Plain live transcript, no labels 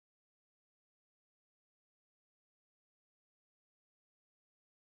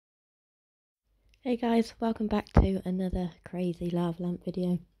Hey guys, welcome back to another crazy lava lamp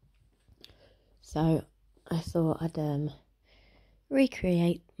video. So I thought I'd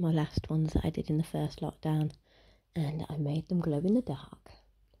recreate my last ones that I did in the first lockdown, and I made them glow in the dark.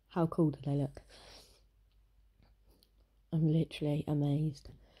 How cool do they look? I'm literally amazed.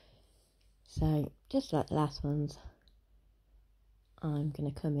 So just like the last ones, I'm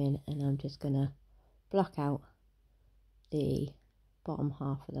going to come in and I'm just going to block out the bottom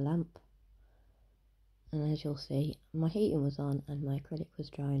half of the lamp. And as you'll see, my heating was on and my acrylic was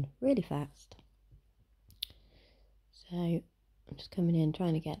drying really fast. So I'm just coming in,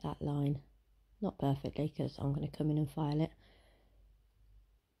 trying to get that line, not perfectly because I'm going to come in and file it.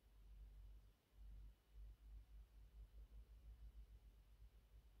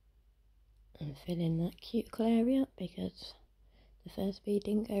 And fill in that cuticle area because the first bead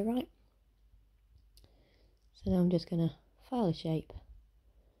didn't go right. So now I'm just going to file the shape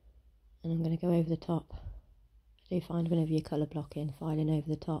and I'm going to go over the top. I do find whenever you're colour blocking, filing over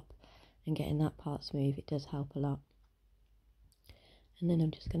the top and getting that part smooth, it does help a lot. And then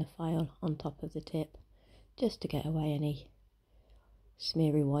I'm just going to file on top of the tip just to get away any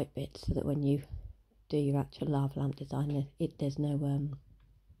smeary white bits, so that when you do your actual lava lamp design, there's no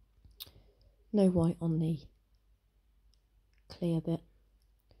white on the clear bit.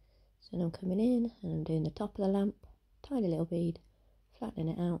 So now I'm coming in and I'm doing the top of the lamp, tiny little bead, flattening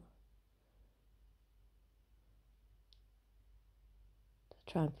it out.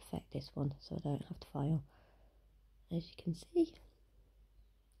 I'll try and perfect this one so I don't have to file. As you can see,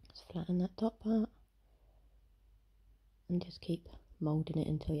 just flatten that top part and just keep moulding it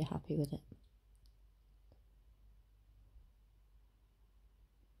until you're happy with it.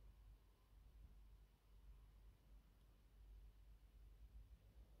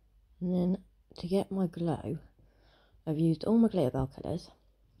 And then to get my glow, I've used all my Glitterbel colours,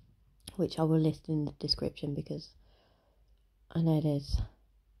 which I will list in the description because I know there's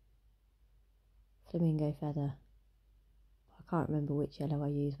Flamingo Feather. I can't remember which yellow I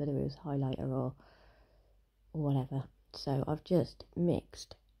used, whether it was highlighter or whatever. So I've just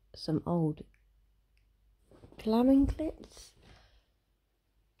mixed some old glam and glitz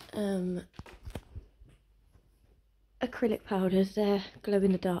acrylic powders. They're glow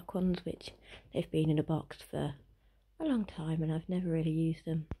in the dark ones, which they've been in a box for a long time and I've never really used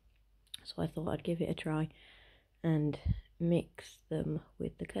them, so I thought I'd give it a try and mix them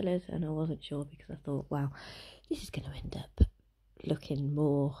with the colours. And I wasn't sure because I thought, wow, this is going to end up looking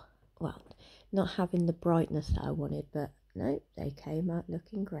more, well, not having the brightness that I wanted, but no, they came out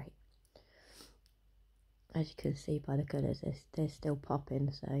looking great. As you can see by the colours, they're still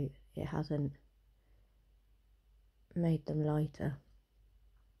popping, so it hasn't made them lighter.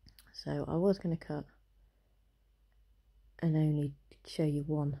 So I was going to cut and only show you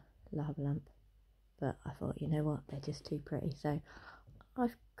one lava lamp, but I thought, you know what, they're just too pretty, so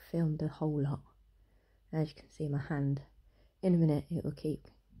I've filmed the whole lot. As you can see, my hand, in a minute it will keep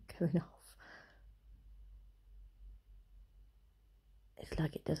going off. It's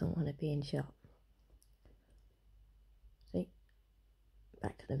like it doesn't want to be in shot. See,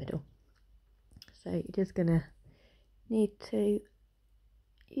 back to the middle. So you're just gonna need to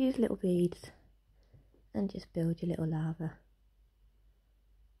use little beads and just build your little lava.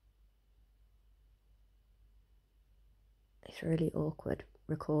 It's really awkward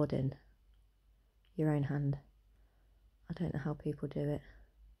recording your own hand. I don't know how people do it.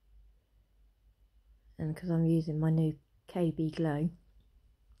 And because I'm using my new KB Glow,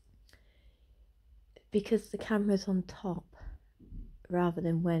 because the camera's on top rather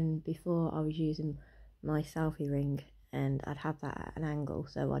than when before I was using my selfie ring and I'd have that at an angle,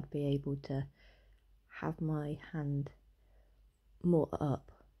 so I'd be able to have my hand more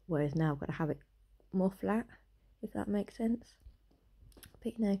up, whereas now I've got to have it more flat, if that makes sense.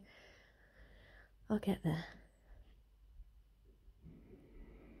 But you know, I'll get there.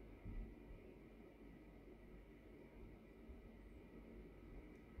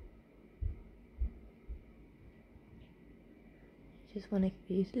 Just want to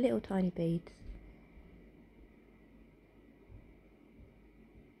use little tiny beads,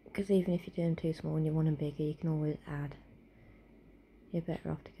 because even if you do them too small and you want them bigger, you can always add. You're better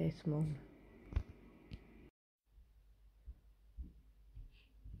off to go small.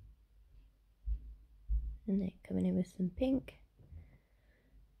 And then coming in with some pink.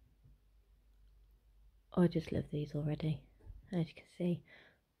 I just love these already. As you can see,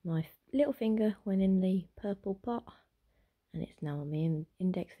 my little finger went in the purple pot and it's now on my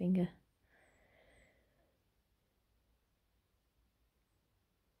index finger.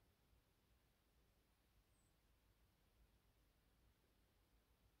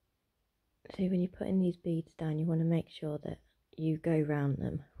 So do when you're putting these beads down, you want to make sure that you go round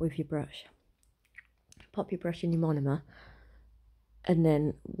them with your brush. Pop your brush in your monomer and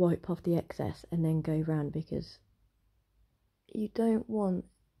then wipe off the excess and then go round, because you don't want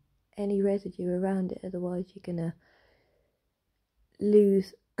any residue around it, otherwise you're gonna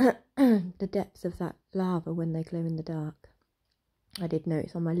lose the depths of that lava when they glow in the dark. I did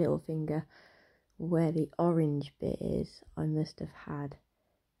notice on my little finger where the orange bit is, I must have had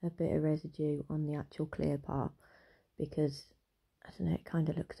a bit of residue on the actual clear part, because I don't know, it kind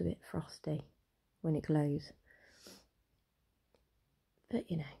of looks a bit frosty when it glows. But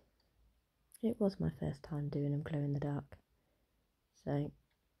you know, it was my first time doing them glow in the dark, so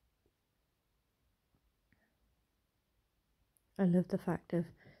I love the fact of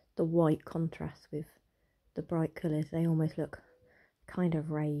the white contrast with the bright colours. They almost look kind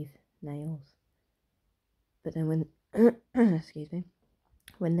of rave nails. But then when excuse me,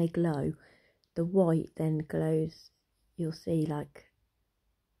 when they glow, the white then glows. You'll see, like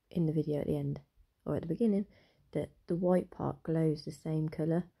in the video at the end or at the beginning, that the white part glows the same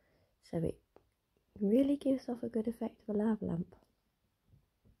colour, so it really gives off a good effect of a lava lamp.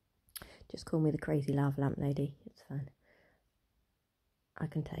 Just call me the crazy lava lamp lady, it's fine. I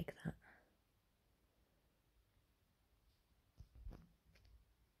can take that.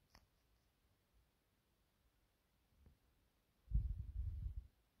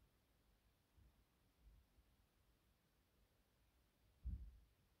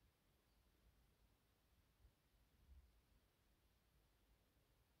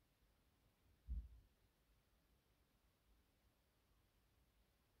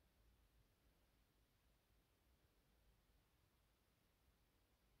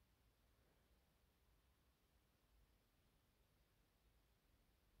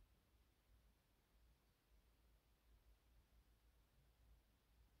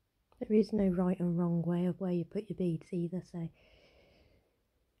 There is no right and wrong way of where you put your beads either, so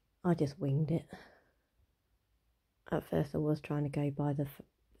I just winged it. At first I was trying to go by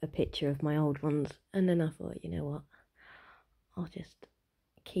a picture of my old ones, and then I thought, you know what, I'll just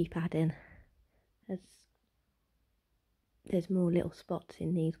keep adding. There's more little spots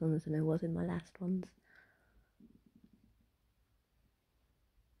in these ones than there was in my last ones.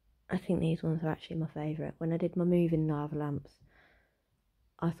 I think these ones are actually my favourite. When I did my moving lava lamps,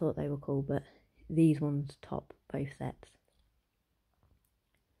 I thought they were cool, but these ones top both sets.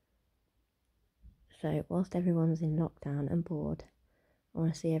 So whilst everyone's in lockdown and bored, I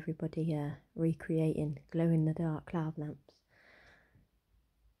want to see everybody recreating glow-in-the-dark lava lamps.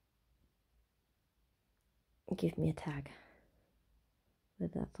 Give me a tag,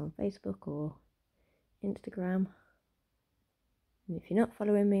 whether that's on Facebook or Instagram. And if you're not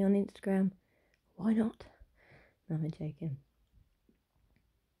following me on Instagram, why not? No, I'm joking.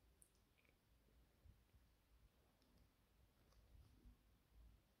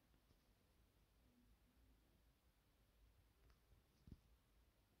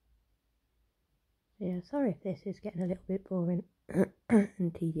 Yeah, sorry if this is getting a little bit boring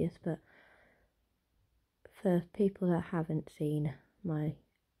and tedious, but for people that haven't seen my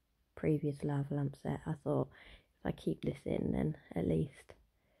previous lava lamp set, I thought if I keep this in, then at least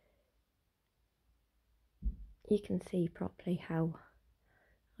you can see properly how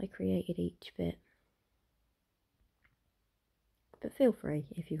I created each bit. But feel free,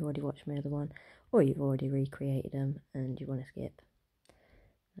 if you've already watched my other one, or you've already recreated them and you want to skip,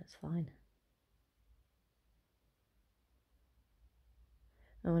 that's fine.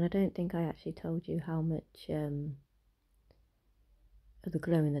 Oh, and I don't think I actually told you how much of the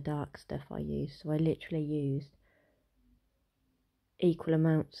glow-in-the-dark stuff I used. So I literally used equal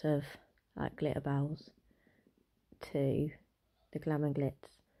amounts of like Glitterbels to the Glam and Glitz.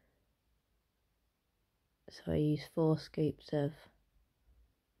 So I used 4 scoops of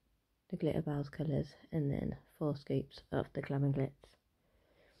the Glitterbels colours and then 4 scoops of the Glam and Glitz.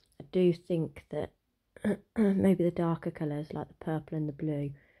 I do think that maybe the darker colours like the purple and the blue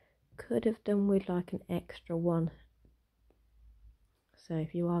could have done with like an extra one. So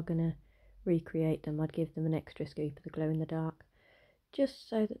if you are going to recreate them, I'd give them an extra scoop of the glow in the dark, just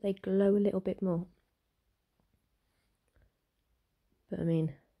so that they glow a little bit more. But I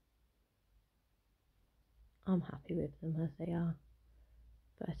mean, I'm happy with them as they are.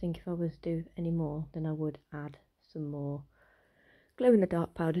 But I think if I was to do any more, then I would add some more glow in the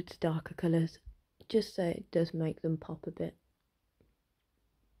dark powder to darker colours, just so it does make them pop a bit.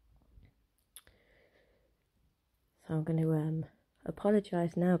 So I'm going to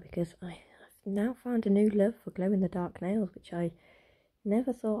apologise now, because I've now found a new love for glow in the dark nails, which I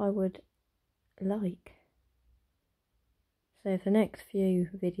never thought I would like. So for the next few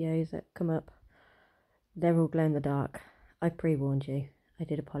videos that come up, they're all glow in the dark. I pre-warned you. I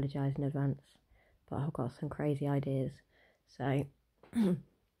did apologise in advance, but I've got some crazy ideas. So I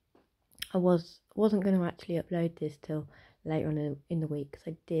wasn't going to actually upload this till later on in the week, because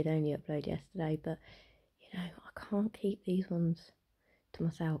I did only upload yesterday, but you know, I can't keep these ones to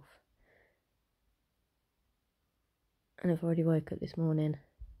myself. And I've already woke up this morning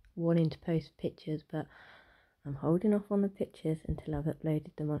wanting to post pictures, but I'm holding off on the pictures until I've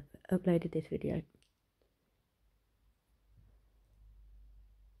uploaded this video.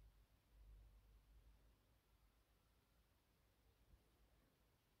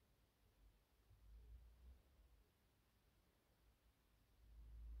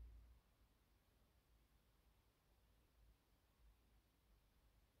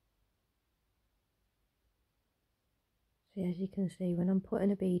 So as you can see, when I'm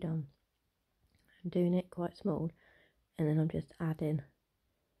putting a bead on, I'm doing it quite small, and then I'm just adding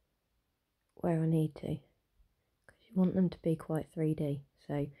where I need to, because you want them to be quite 3D.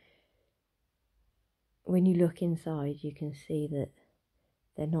 So when you look inside, you can see that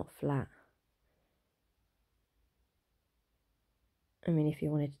they're not flat. I mean, if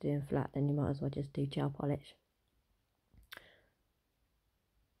you wanted to do them flat, then you might as well just do gel polish.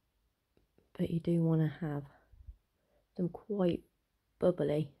 But you do want to have them quite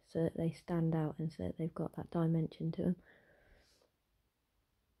bubbly so that they stand out and so that they've got that dimension to them.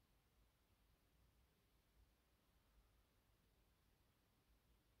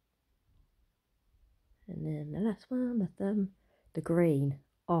 And then the last one, the thumb, the green.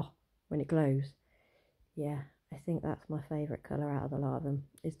 Oh, when it glows. Yeah, I think that's my favourite colour out of the lot of them,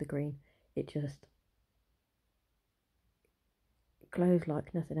 is the green. It just glows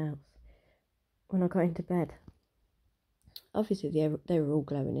like nothing else. When I got into bed, obviously they were all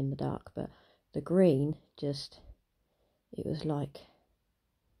glowing in the dark, but the green just, it was like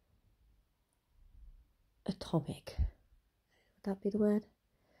atomic. Would that be the word?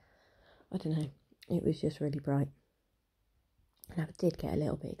 I don't know. It was just really bright. And I did get a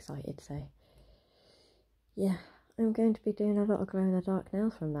little bit excited, so yeah, I'm going to be doing a lot of glow in the dark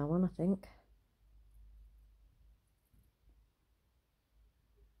nails from now on, I think.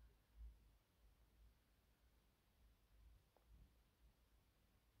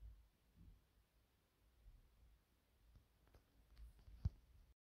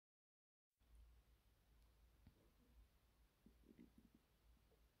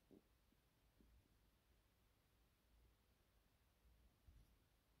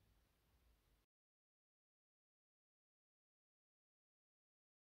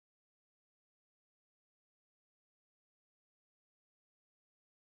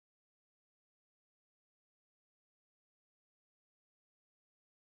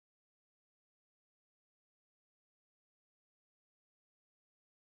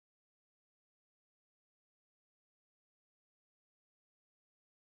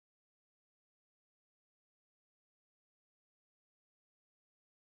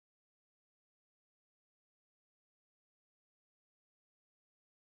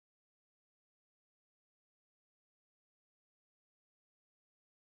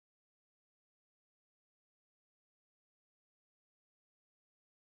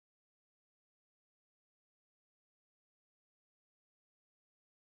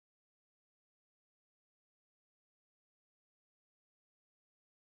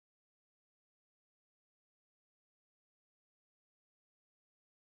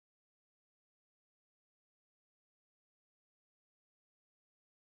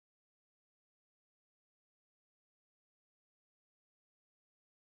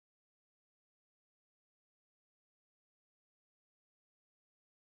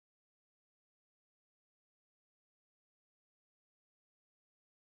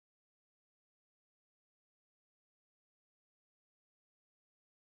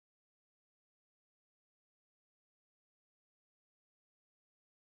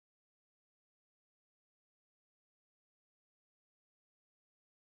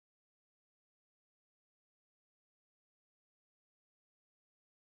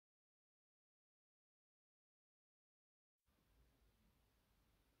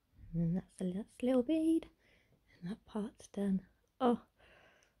 And that's the last little bead, and that part's done. Oh,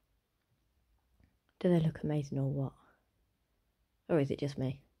 do they look amazing or what? Or is it just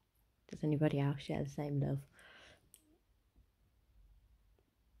me? Does anybody else share the same love?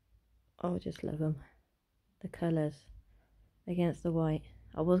 Oh, I just love them. The colours against the white.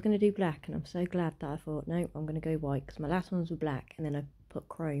 I was going to do black, and I'm so glad that I thought, no, I'm going to go white, because my last ones were black, and then I put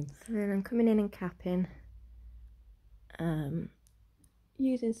chrome. And then I'm coming in and capping,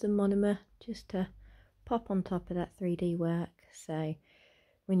 using some monomer just to pop on top of that 3D work, so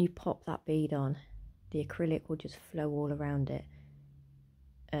when you pop that bead on, the acrylic will just flow all around it.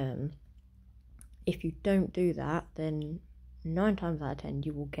 If you don't do that, then 9 times out of 10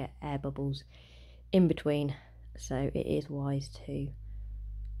 you will get air bubbles in between, so it is wise to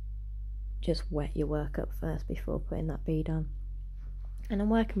just wet your work up first before putting that bead on. And I'm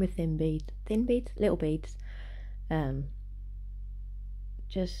working with thin beads, little beads,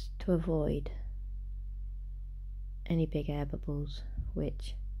 just to avoid any big air bubbles,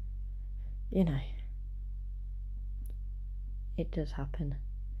 which, you know, it does happen.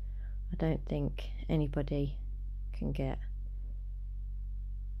 I don't think anybody can get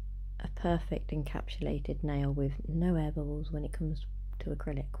a perfect encapsulated nail with no air bubbles when it comes to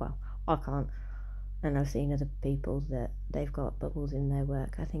acrylic. Well, I can't, and I've seen other people that they've got bubbles in their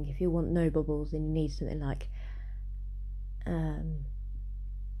work. I think if you want no bubbles, then you need something like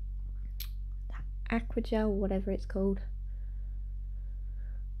aquagel, whatever it's called,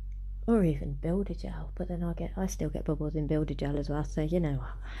 or even builder gel, but then I still get bubbles in builder gel as well, so you know.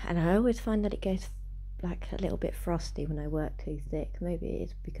 And I always find that it goes like a little bit frosty when I work too thick. Maybe it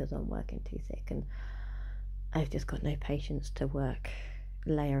is because I'm working too thick and I've just got no patience to work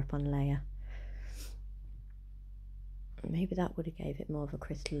layer upon layer. Maybe that would have gave it more of a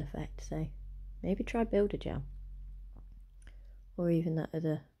crystal effect, so maybe try builder gel, or even that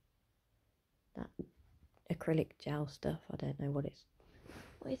acrylic gel stuff. I don't know what is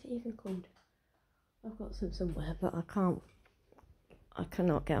it even called. I've got some somewhere, but I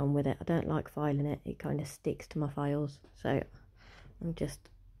cannot get on with it. I don't like filing it. It kind of sticks to my files, so I'm just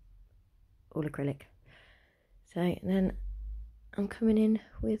all acrylic. So then I'm coming in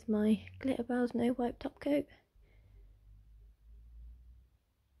with my Glitterbels no wipe top coat.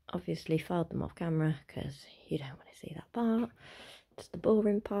 Obviously filed them off camera because you don't want to see that part. It's the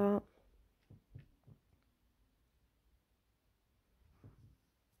boring part.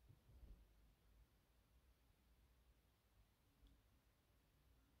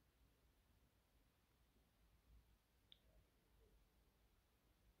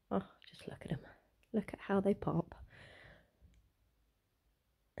 Oh, just look at them. Look at how they pop.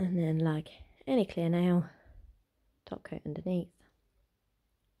 And then, like any clear nail, top coat underneath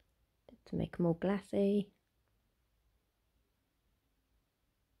to make them all glassy.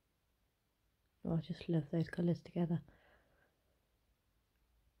 Oh, I just love those colours together.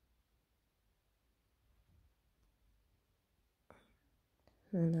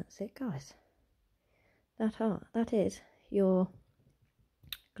 And that's it, guys. That is your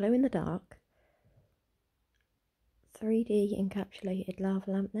glow in the dark 3D encapsulated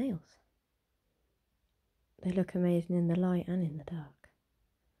lava lamp nails. They look amazing in the light and in the dark.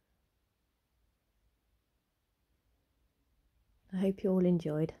 I hope you all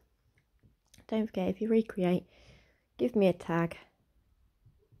enjoyed. Don't forget, if you recreate, give me a tag.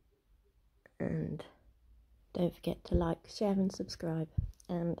 And don't forget to like, share and subscribe.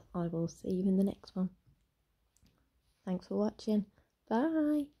 And I will see you in the next one. Thanks for watching.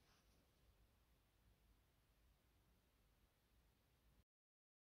 Bye.